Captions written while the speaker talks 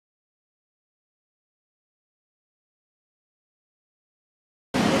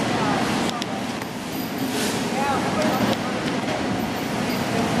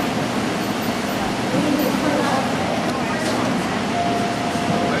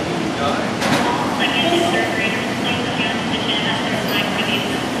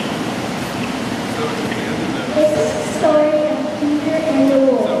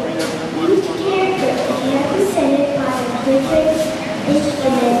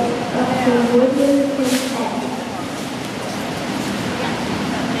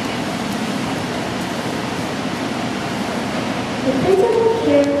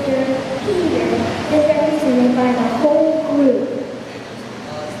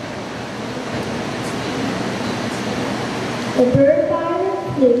the bird by the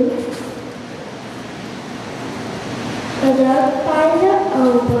flute, the dove by the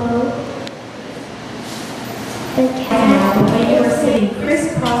oboe, the cat. Now, the way you are sitting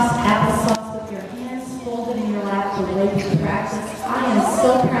crisscross applesauce with your hands folded in your lap, the way you practice, I am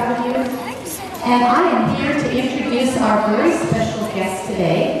so proud of you. And I am here to introduce our very special guest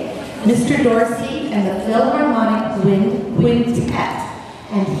today, Mr. Dorsey and the Philharmonic Quartet.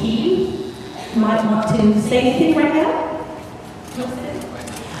 And he might want to say anything right now.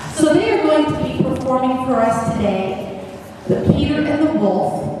 So they are going to be performing for us today, the Peter and the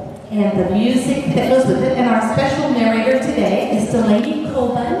Wolf, and the music that goes with it. And our special narrator today is Delaney,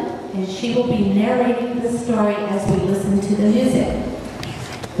 and she will be narrating the story as we listen to the music.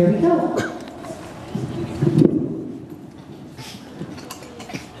 Here we go.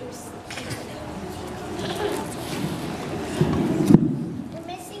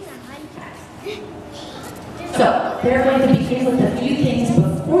 So, they're going to begin with a few things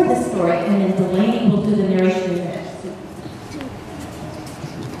before the story, and then Delaney will do the narration next.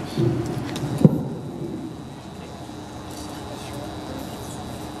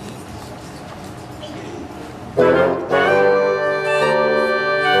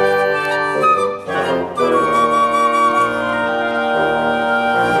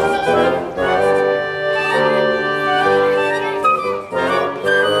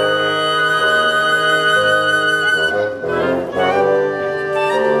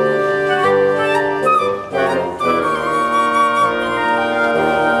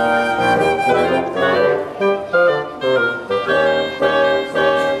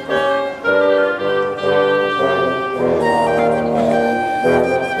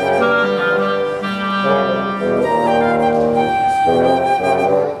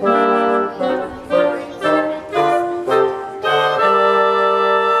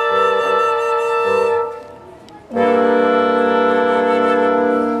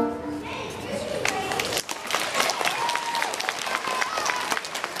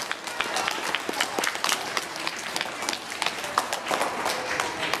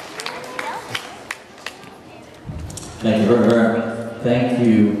 Thank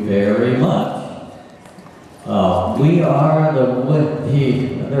you very much. We are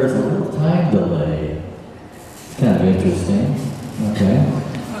there's a little time delay. It's kind of interesting. Okay.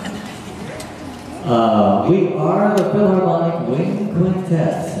 We are the Philharmonic Wind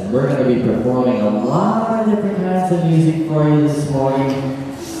Quintet, and we're going to be performing a lot of different kinds of music for you this morning,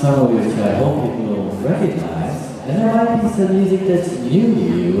 some of which I hope you will recognize, and there might be some music that's new to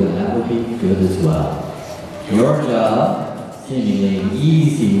you, and that would be good as well. Your job, seemingly an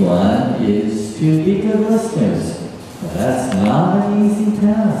easy one, is to be good listeners. But that's not an easy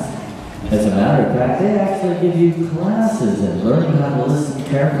task. As a matter of fact, they actually give you classes in learning how to listen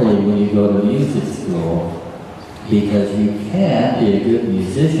carefully when you go to music school, because you can't be a good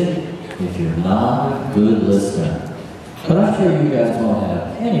musician if you're not a good listener. But I'm sure you guys won't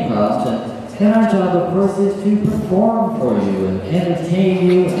have any problems, and our job, of course, is to perform for you and entertain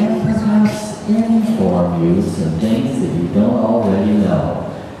you and perhaps inform you some things that you don't already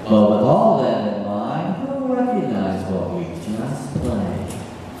know. But with all that in mind, who recognize what we just played?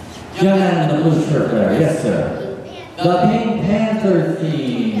 Young man in the blue shirt there, yes sir. The Pink Panther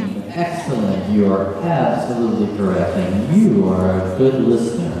theme. Excellent, you are absolutely correct, and you are a good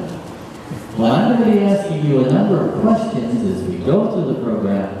listener. Well, I'm going to be asking you a number of questions as we go through the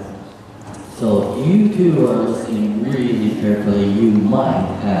program. So if you two are listening really carefully, you might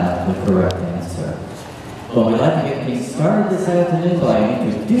have the correct answer. But we'd like to get things started this afternoon by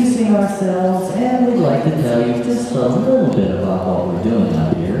introducing ourselves, and we'd like to tell you just a little bit about what we're doing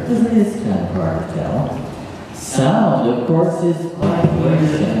out here, because it is kind of hard to tell. Sound, of course, is by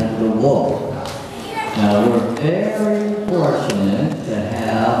Quartet and the Wolf. Now, we're very fortunate to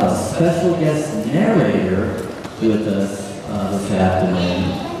have a special guest narrator with us this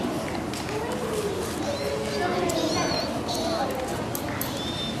afternoon.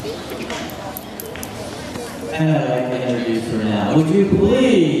 And I'd like to introduce her now. Would you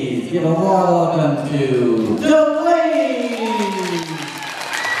please give a warm welcome to Delaney?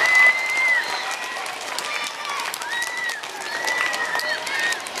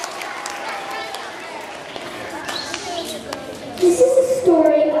 This is the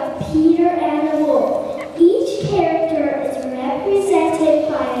story of Peter and the Wolf. Each character is represented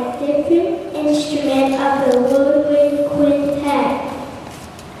by a different instrument of the woodwind quintet.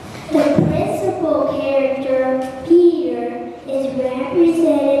 The principal character, Peter, is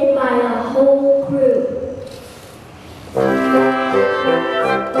represented by a whole group.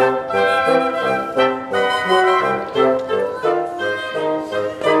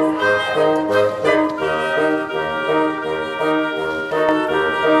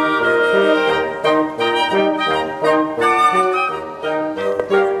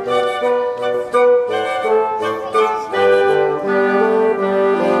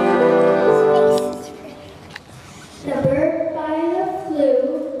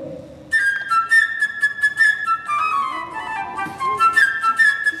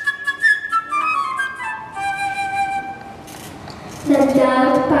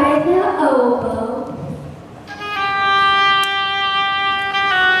 dove by the oboe.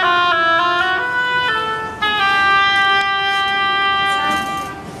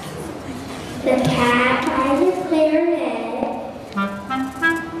 The cat by the clarinet.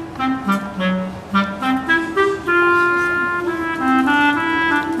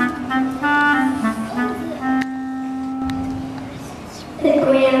 The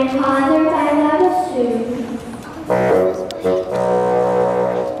grandfather by the bassoon.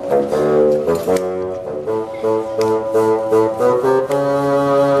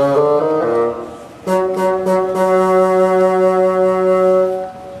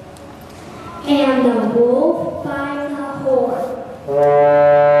 And the wolf by the horn.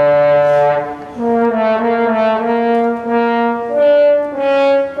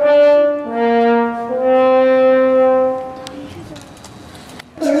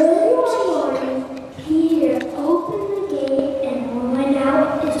 Early one morning, Peter opened the gate and went out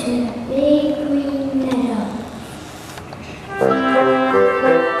into the big green meadow.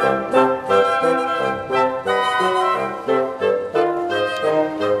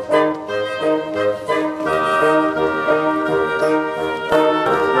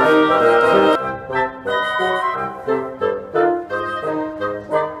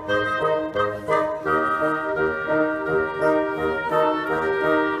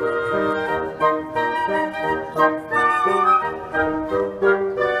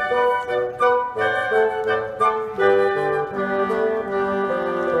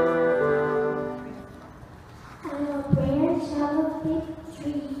 On a branch of a big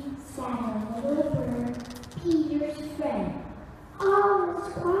tree sat a little bird, Peter's friend. All was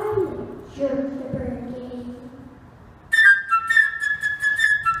quiet, chirped the bird gave.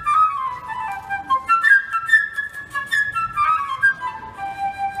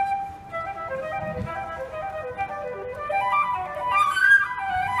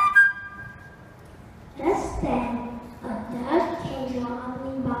 Just then, a dove came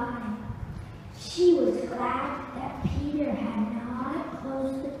waddling by. She was glad that Peter had not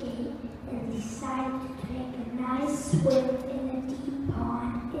closed the gate and decided to take a nice swim in the deep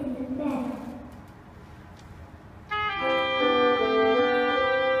pond in the meadow.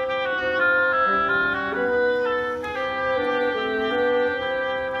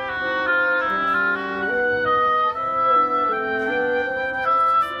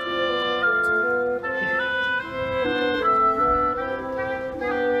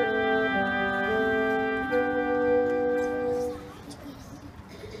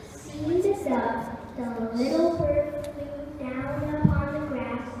 Seeing the dove, the little bird flew down upon the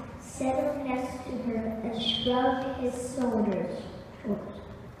grass, settled next to her, and shrugged his shoulders.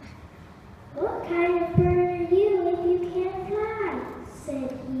 "What kind of bird are you if you can't fly?"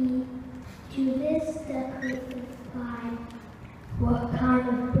 said he. To this the cricket replied, "What kind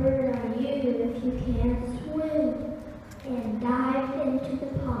of bird are you if you can't swim?" and dived into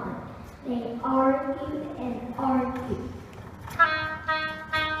the pond. They argued and argued.